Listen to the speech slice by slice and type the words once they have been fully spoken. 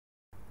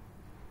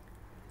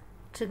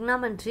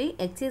Trigonometry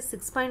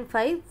exercise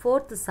 6.5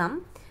 fourth sum.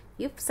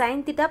 If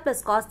sin theta plus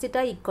cos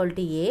theta equal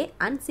to A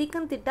and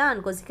secant theta and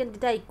cosecant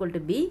theta equal to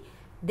B,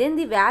 then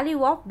the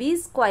value of B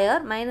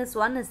square minus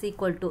 1 is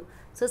equal to.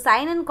 So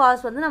sin and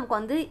cos வந்து நமக்கு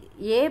வந்து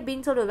A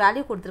Bன்னு சொல்ற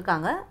value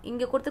கொடுத்திருக்காங்க.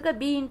 இங்க கொடுத்திருக்க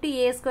B into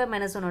A square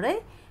minus 1 ஓட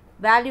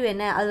value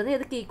என்ன? அது வந்து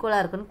எதுக்கு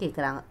ஈக்குவலா இருக்குன்னு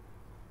கேக்குறாங்க.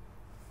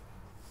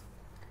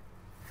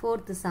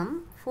 Fourth sum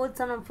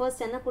நம்ம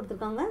first என்ன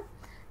கொடுத்திருக்காங்க?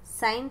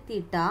 Sin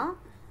theta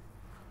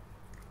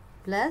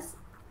plus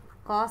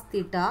cos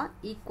theta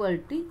equal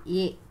to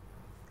A.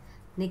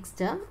 Next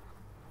term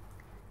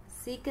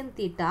secant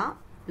theta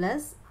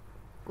plus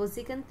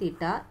cosecant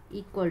theta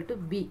equal to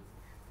B.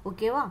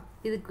 ஓகேவா?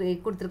 இது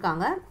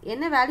கொடுத்திருக்காங்க.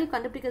 என்ன வேல்யூ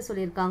கண்டுபிடிக்க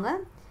சொல்லிருக்காங்க?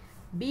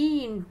 B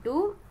into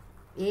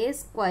A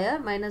square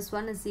minus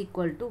 1 is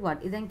equal to what?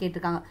 இதான்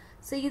கேட்டிருக்காங்க.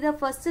 So இத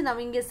first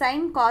நம்ம இங்க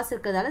sin cos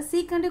இருக்கதால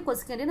secant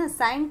cosecant நான்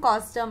sin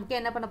cos termக்கு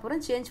என்ன பண்ண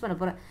போறேன்? சேஞ்ச் பண்ண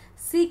போறேன்.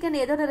 Secant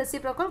எதோட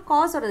ரெசிப்ரோக்கல்?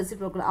 cos ஓட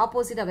ரெசிப்ரோக்கல்.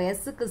 ஆப்போசிட் ஆக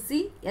s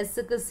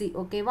க்கு c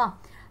ஓகேவா?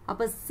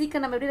 அப்ப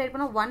secant நம்ம எப்படி ரைட்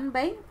பண்ணோம்? 1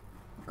 by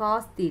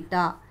cos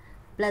theta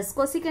plus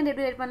cosecant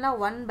எப்படி ரைட் பண்ணலாம்?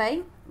 1 by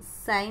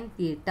sin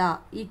theta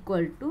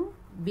equal to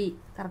B.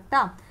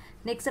 கரெக்ட்டா?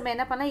 நெக்ஸ்ட் நம்ம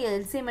என்ன பண்ணலாம்?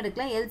 LCM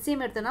எடுக்கலாம். LCM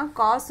எடுத்தோம்னா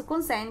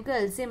cosக்கும் sinக்கும்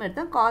LCM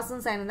எடுத்தா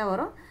cosம் sin தான்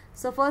வரும்.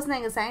 So first நான்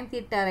இங்க sin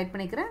theta ரைட்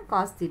பண்ணிக்கிறேன்.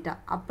 cos theta.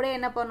 அப்படியே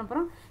என்ன பண்ணப்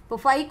போறோம்? இப்போ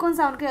 5க்கும்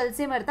 7க்கும்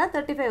LCM எடுத்தா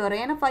 35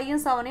 வரும். ஏன்னா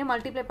 5யும் 7யும்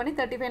மல்டிப்ளை பண்ணி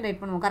 35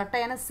 ரைட் பண்ணுவோம்.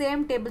 கரெக்ட்டா? ஏன்னா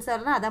சேம் டேபிள்ஸ்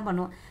வரலாம் அதான்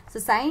பண்ணுவோம். So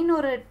sin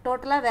ஒரு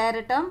டோட்டலா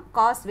வேற டேர்ம்,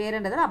 cos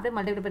வேறன்றதால அப்படியே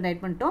மல்டிப்ளை பண்ணி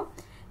ரைட் பண்ணிட்டோம்.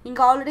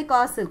 இங்க ஆல்ரெடி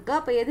cos இருக்கு.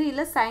 அப்ப எது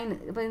இல்ல sin.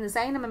 இப்போ இந்த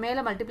sin நம்ம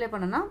மேல மல்டிப்ளை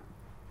பண்ணோம்னா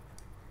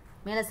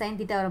மேல sin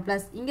theta வரும்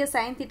plus இங்க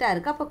sin theta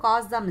இருக்கு. அப்ப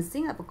cos தான்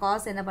மிஸ்ஸிங். அப்ப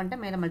cos என்ன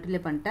பண்ணிட்டேன்? மேல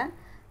மல்டிப்ளை பண்ணிட்டேன்.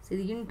 சோ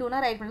இது இன்டுனா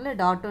ரைட் பண்ணல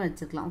டாட்டும்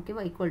வெச்சுக்கலாம்.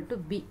 ஓகேவா? Equal to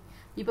B.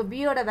 இப்போ B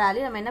ஓட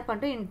வேல்யூ நம்ம என்ன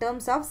பண்ணிட்டோம்? in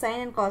terms of sin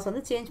and cos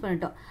வந்து சேஞ்ச்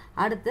பண்ணிட்டோம்.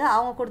 அடுத்து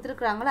அவங்க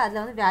கொடுத்திருக்காங்களா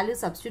அதுல வந்து வேல்யூ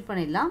சப்ஸ்டிட்யூட்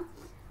பண்ணிடலாம்.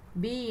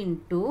 B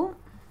into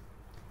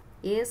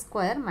A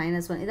square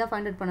minus 1 இத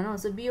ஃபைண்ட் அவுட்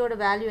பண்ணனும். சோ B ஓட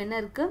வேல்யூ என்ன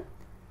இருக்கு?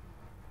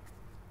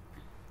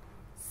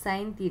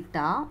 sin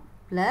theta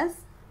plus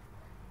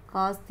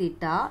cos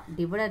theta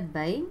divided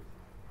by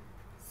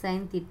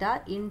sin theta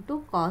into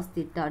cos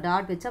theta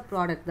dot வெச்சா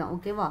ப்ராடக்ட் தான்.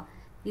 ஓகேவா?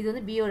 இது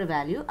வந்து B ஓட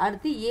வேல்யூ.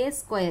 அடுத்து A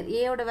ஸ்கொயர்.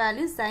 A ஓட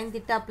value sin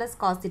theta plus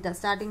cos theta.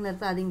 ஸ்டார்டிங்ல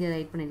இருக்கு அது இங்க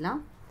ரைட் பண்ணிடலாம்.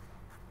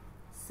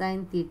 sin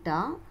theta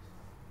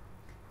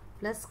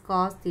plus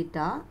cos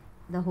theta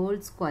the whole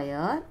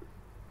square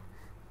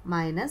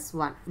minus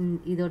 1.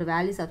 இதோட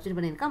வேல்யூ சப்ஸ்டிட்யூட்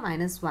பண்ணிருக்கா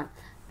 -1.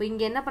 இப்போ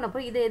இங்க என்ன பண்ணப்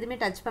போறோம்? இத எதுமே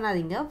டச்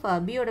பண்ணாதீங்க.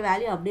 B ஓட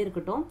வேல்யூ அப்படியே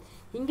இருக்கட்டும்.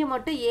 இங்க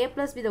மட்டும் A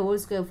plus B the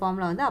whole square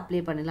formula வந்து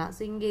அப்ளை பண்ணலாம்.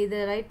 சோ இங்க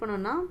இத ரைட்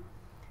பண்ணோம்னா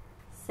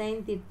sin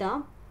theta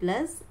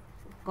plus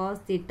cos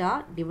theta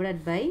divided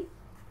by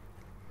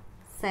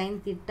sin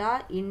theta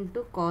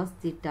into cos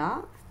theta.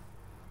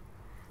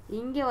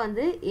 இங்க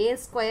வந்து A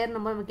square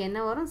நமக்கு என்ன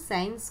வரும்?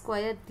 sin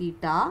square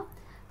theta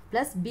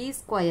plus B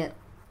square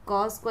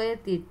cos square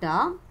theta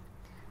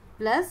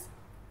plus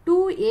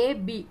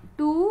 2AB.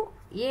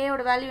 2A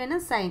ஓட வேல்யூ என்ன?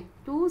 sin.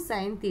 2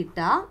 sin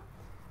theta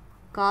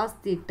cos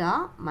theta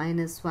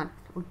minus 1.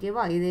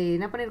 ஓகேவா? இது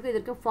என்ன பண்ணிருக்கோம்?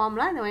 இதற்கு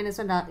ஃபார்முலா இந்த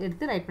 -1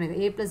 எடுத்து ரைட்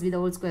பண்ணிருக்கோம். A plus B the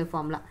whole square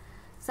formula.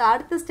 So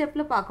அடுத்த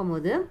ஸ்டெப்ல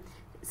பாக்கும்போது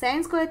sin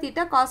square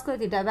theta cos square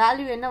theta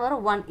value என்ன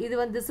வரும்? 1. இது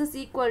வந்து this is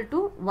equal to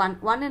 1.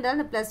 1 என்றால்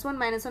இந்த +1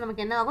 -1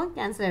 நமக்கு என்ன ஆகும்?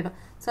 கேன்சல் ஆயிடும்.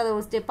 சோ அத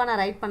ஒரு ஸ்டெப்பா நான்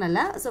ரைட்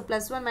பண்ணல. சோ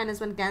 +1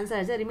 -1 கேன்சல்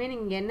ஆயிடுச்சு.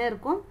 ரிமைனிங் இங்க என்ன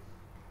இருக்கும்?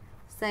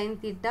 sin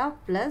theta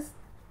plus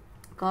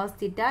cos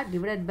theta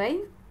divided by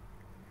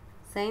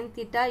sin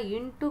theta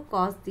into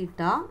cos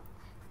theta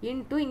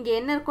into இங்க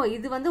என்ன இருக்கும்?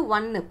 இது வந்து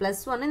 1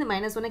 +1 இந்த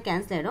 -1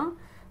 கேன்சல் ஆயிடும்.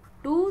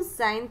 2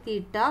 sin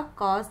theta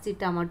cos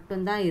theta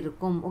மட்டும் தான்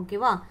இருக்கும்.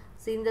 ஓகேவா?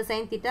 சோ இந்த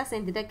sin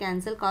theta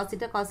cancel, cos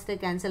theta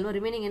cancel.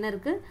 Remaining என்ன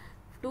இருக்கு?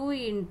 2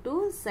 into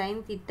sin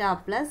theta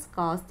plus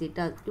cos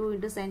theta. 2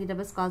 into sin theta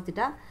plus cos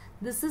theta.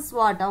 This is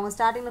what அவங்க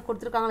ஸ்டார்டிங்ல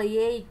கொடுத்திருக்காங்களா?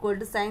 A equal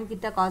to sin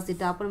theta cos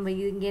theta. அப்ப நம்ம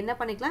இங்க என்ன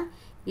பண்ணிக்கலாம்?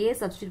 A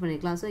சப்ஸ்டிட்யூட்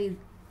பண்ணிக்கலாம். சோ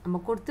நம்ம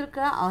கொடுத்திருக்க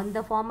அந்த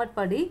ஃபார்மட்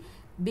படி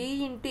B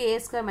into A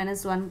square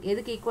minus 1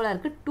 எதுக்கு ஈக்குவலா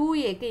இருக்கு?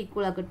 2A க்கு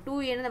ஈக்குவலா இருக்கு.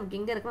 2A நமக்கு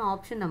எங்க இருக்குன்னா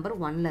ஆப்ஷன் நம்பர்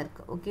 1ல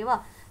இருக்கு. ஓகேவா?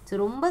 சோ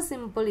ரொம்ப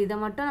சிம்பிள். இத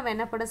மட்டும் நம்ம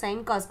என்ன பண்ண sin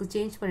cos க்கு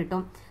சேஞ்ச்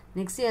பண்ணிட்டோம்.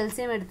 நெக்ஸ்ட்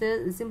LCM எடுத்து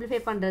சிம்பிளிஃபை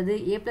பண்றது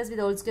A plus B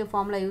the whole square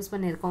formula use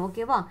பண்ணிருக்கோம்.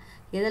 ஓகேவா?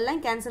 இதெல்லாம்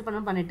கேன்சல்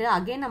பண்ணிட்டு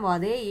அகைன் நம்ம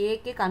அதே A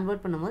க்கு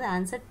கன்வர்ட் பண்ணும்போது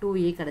ஆன்சர்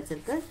 2A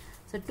கிடைச்சிருக்கு.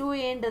 சோ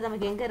 2A ன்றது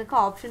நமக்கு எங்க இருக்கு?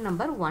 ஆப்ஷன்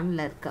நம்பர்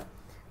 1ல இருக்கு.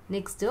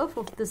 Next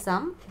 5th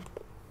sum.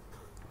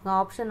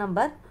 Option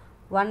number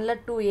 1ல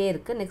 2A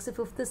இருக்கு. Next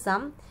 5th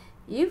sum.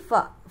 If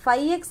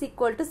 5x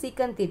equal to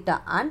secant theta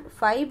and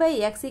 5 by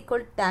x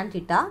equal to tan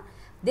theta,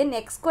 then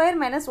x square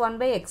minus 1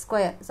 by x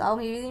square. So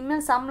அவங்க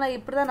இனிமேல் சம்ல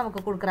இப்படி தான்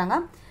நமக்கு கொடுக்குறாங்க.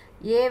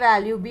 A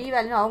value B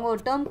value அவங்க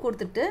ஒரு term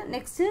கொடுத்துட்டு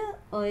next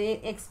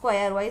x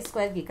square y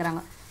square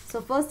கேக்குறாங்க. சோ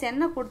ஃபர்ஸ்ட்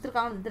என்ன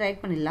கொடுத்திருக்காங்கன்னு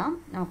ரைட் பண்ணிடலாம்.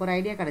 நமக்கு ஒரு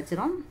ஐடியா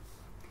கிடைச்சிரும்.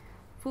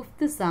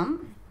 5th sum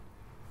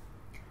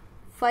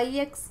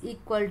 5x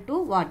equal to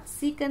what?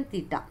 secant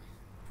theta.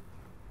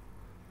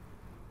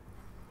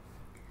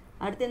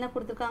 அடுத்து என்ன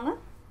கொடுத்திருக்காங்க?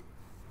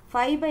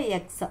 5 by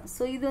x.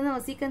 சோ இது வந்து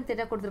நம்ம secant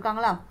theta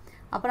கொடுத்திருக்காங்களா?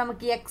 அப்போ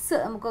நமக்கு எக்ஸ்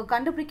நமக்கு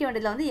கண்டுபிடிக்க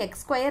வேண்டியதில் வந்து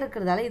எக்ஸ் ஸ்கொயர்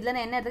இருக்கிறதால இதில்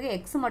நான் என்ன எடுத்துருக்கேன்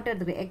எக்ஸ் மட்டும்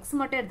எடுத்துக்கிறேன் எக்ஸ்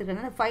மட்டும்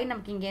எடுத்துக்கிறேன் 5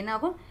 நமக்கு இங்கே என்ன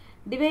ஆகும்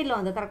டிவைடில்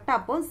வந்து கரெக்டாக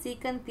அப்போது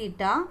சீக்கன்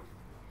தீட்டா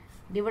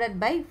டிவைடட்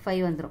பை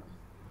 5 வந்துடும்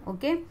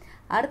ஓகே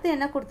அடுத்து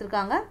என்ன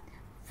கொடுத்துருக்காங்க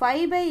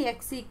 5/x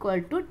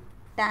equal to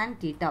tan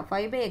theta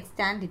 5/x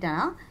tan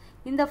தீட்டானா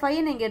இந்த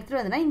 5 நீங்கள் எடுத்துகிட்டு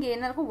வந்தோன்னா இங்கே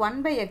என்ன இருக்கும்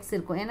 1/x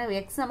இருக்கும் ஏன்னா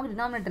எக்ஸ் நமக்கு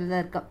டினாமினேட்டரில்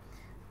தான் இருக்கும்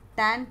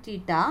tan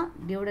தீட்டா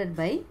டிவைடட்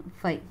பை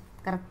 5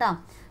 கரெக்டாக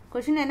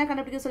கொஷின் என்ன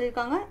கண்டுபிடிக்க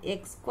சொல்லியிருக்காங்க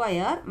X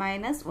square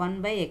minus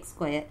 1/x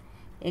square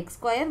X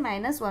square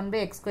minus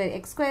 1/x square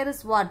X square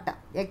is what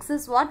X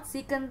is what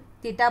சீக்கன்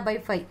தீட்டா பை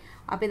 5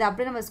 அப்போ இதை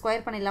அப்படியே நம்ம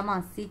ஸ்கொயர் பண்ணிடலாமா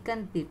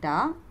சீக்கன் theta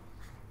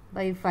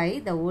by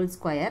 5 the whole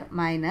square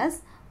minus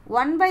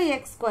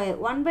 1/x square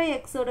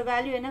 1/x ஓட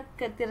வேல்யூ என்ன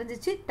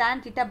தெரிஞ்சிச்சு tan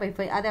theta by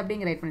 5 அது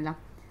அப்படிங்க ரைட் பண்ணலாம்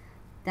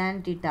tan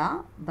theta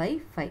by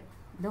 5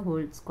 the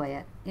whole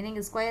square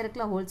இங்க ஸ்கொயர்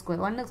இருக்குல whole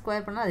square 1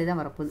 ஸ்கொயர் பண்ணா அதே தான்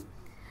வரப்போகுது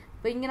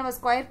இப்போ இங்க நம்ம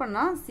ஸ்கொயர்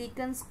பண்ணா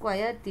secant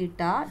square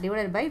theta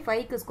divided by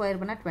 5 க்கு ஸ்கொயர்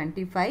பண்ணா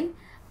 25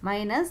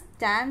 minus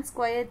tan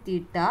square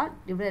theta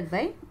divided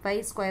by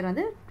 5 square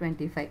வந்து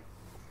 25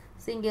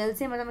 சோ இங்க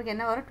LCM நமக்கு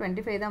என்ன வரும்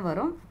 25 தான்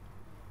வரும்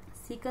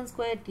secant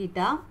square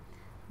theta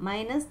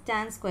minus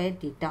tan square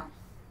theta.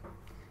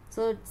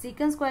 So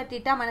secant square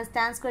theta minus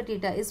tan square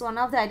theta is one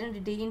of the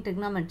identity in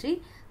trigonometry.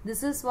 This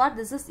is what?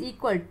 This is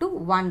equal to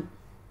 1.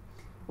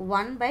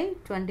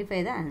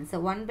 1/25 the answer.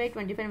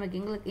 1/25 நமக்கு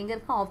இங்க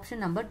இருக்க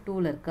option number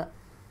 2ல இருக்கு.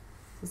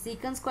 So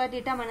secant square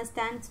theta minus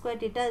tan square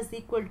theta is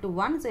equal to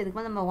 1. So இதுக்கு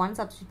வந்து நம்ம 1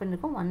 substitute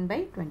பண்ணிருக்கோம்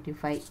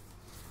 1/25.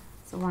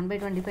 So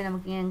 1/25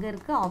 நமக்கு எங்க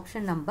இருக்கு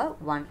option number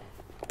 1.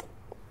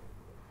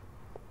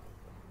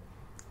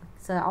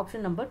 So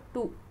option number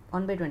 2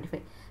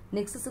 1/25.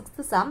 Next sixth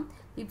sum,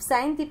 if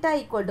sin theta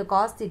equal to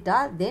cos theta,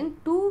 then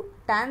 2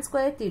 tan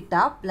square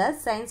theta plus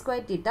sin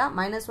square theta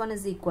minus 1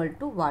 is equal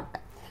to what?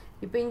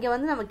 இப்போ இங்க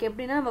வந்து நமக்கு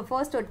எப்படின்னா நம்ம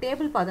ஃபர்ஸ்ட் ஒரு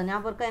டேபிள் பார்த்தோம்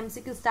ஞாபகம் இருக்கா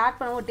MCQ ஸ்டார்ட்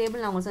பண்ணும்போது ஒரு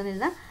டேபிள் நான் உங்களுக்கு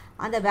சொன்னேன்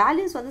அந்த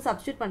வேல்யூஸ் வந்து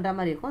சப்ஸ்டிட்யூட் பண்ற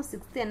மாதிரி இருக்கும்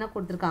 6th என்ன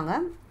கொடுத்திருக்காங்க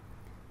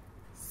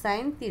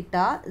sin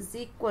theta is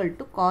equal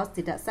to cos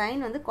theta sin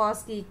வந்து cos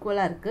க்கு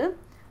ஈக்குவலா இருக்கு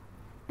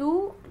 2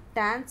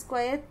 tan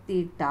square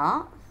theta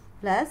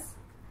plus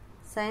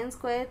sin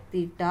square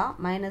theta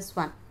minus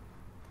 1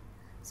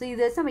 so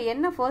இது நம்ம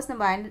என்ன ஃபர்ஸ்ட்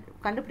நம்ம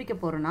கண்டுபிடிக்க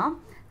போறோம்னா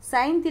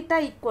sin theta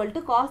equal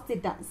to cos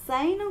theta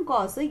sin and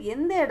cos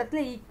எந்த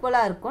இடத்துல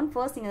ஈக்குவலா இருக்கும்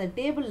ஃபர்ஸ்ட் இங்க அந்த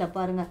டேபிள்ல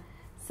பாருங்க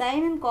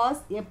sin and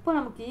cos எப்போ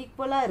நமக்கு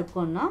ஈக்குவலா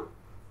இருக்கும்னா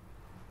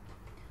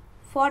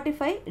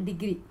 45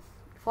 டிகிரி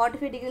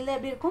 45 டிகிரில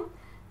எப்படி இருக்கும்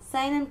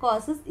sin and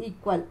cos is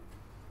equal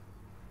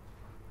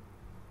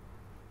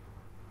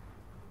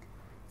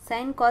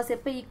sin cos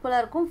எப்போ ஈக்குவலா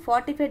இருக்கும்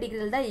 45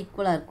 டிகிரில தான்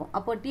ஈக்குவலா இருக்கும்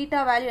அப்போ θ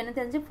வேல்யூ என்ன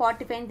தெரிஞ்சு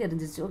 45 ன்னு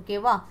தெரிஞ்சிச்சு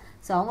ஓகேவா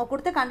சோ அவங்க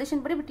கொடுத்த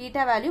கண்டிஷன் படி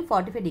θ வேல்யூ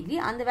 45 டிகிரி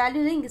அந்த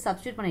வேல்யூல இங்க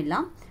சப்ஸ்டிட்யூட்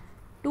பண்ணிடலாம்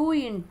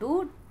 2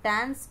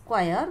 tan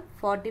square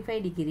 45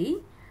 degree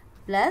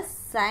plus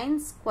sin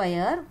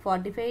square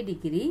 45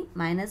 degree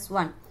minus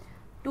 1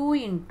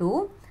 2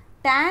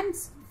 tan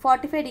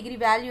 45 degree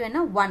value என்ன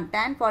 1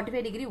 tan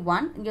 45 டிகிரி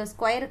 1 இங்க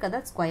ஸ்கொயர்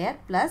இருக்கதா square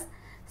plus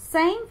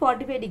sin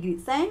 45 degree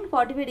sin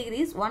 45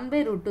 degree is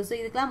 1/√2 so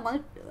இதுக்கெல்லாம்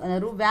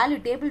வந்து வேல்யூ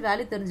டேபிள்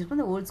வேல்யூ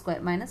தெரிஞ்சிருக்கும் the whole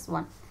square minus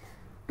 1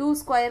 2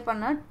 square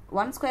பண்ணா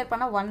 1 square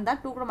பண்ணா 1 தான்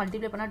 2 கூட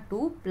மல்டிப்ளை பண்ணா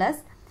 2 plus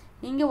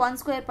இங்க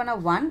 1 ஸ்கொயர் பண்ணா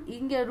 1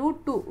 இங்க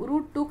 √2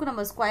 க்கு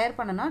நம்ம ஸ்கொயர்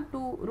பண்ணனா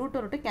 2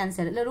 √2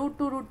 கேன்சல் இல்ல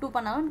 √2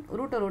 பண்ணா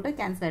 √2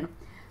 கேன்சல் ஆயிடும்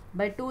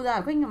by 2 தான்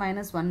இருக்கும் இங்க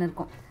 -1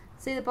 இருக்கும்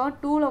சோ இது பவர்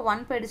 2 ல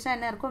 1 போயிடுச்சா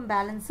என்ன இருக்கும்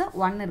பேலன்ஸ்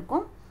 1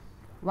 இருக்கும்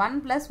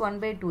 1 +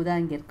 1/2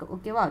 தான் இங்க இருக்கு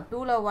ஓகேவா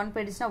 2 ல 1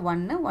 போயிடுச்சா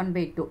 1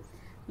 1/2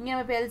 இங்க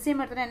நம்ம இப்ப LCM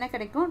எடுத்தா என்ன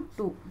கிடைக்கும்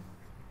 2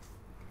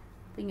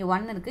 இங்க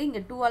 1 இருக்கு இங்க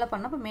 2 ஆல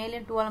பண்ணா அப்ப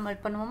மேலேயும் 2 ஆல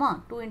மல்டிப்ளை பண்ணுவோமா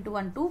 2 *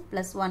 1 2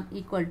 + 1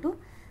 =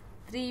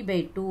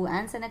 3/2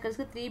 ஆன்சர் என்ன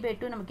கிடைச்சு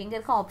 3/2 நமக்கு எங்க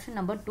இருக்கு ஆப்ஷன்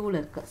நம்பர் 2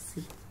 ல இருக்கு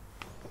சி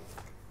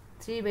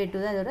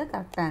 3/2 தான் இதோட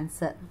கரெக்ட்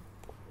ஆன்சர்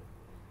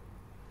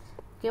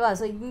ஓகேவா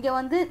சோ இங்க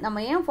வந்து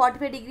நம்ம ஏன்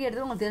 45 டிகிரி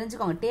எடுத்து உங்களுக்கு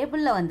தெரிஞ்சுக்கோங்க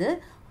டேபிள்ல வந்து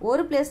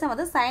ஒரு பிளேஸ்ல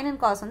வந்து sin and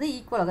cos வந்து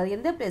ஈக்குவல் ஆகுது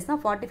எந்த பிளேஸ்னா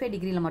 45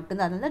 டிகிரில மட்டும்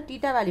தான் அதனால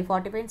θ வேல்யூ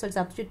 45 ன்னு சொல்லி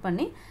சப்ஸ்டிட்யூட்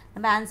பண்ணி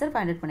நம்ம ஆன்சர்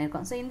ஃபைண்ட் அவுட்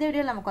பண்ணிருக்கோம் சோ இந்த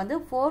வீடியோல நமக்கு வந்து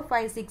 4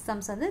 5 6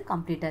 சம்ஸ் வந்து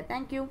கம்ப்ளீட்டட்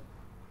थैंक यू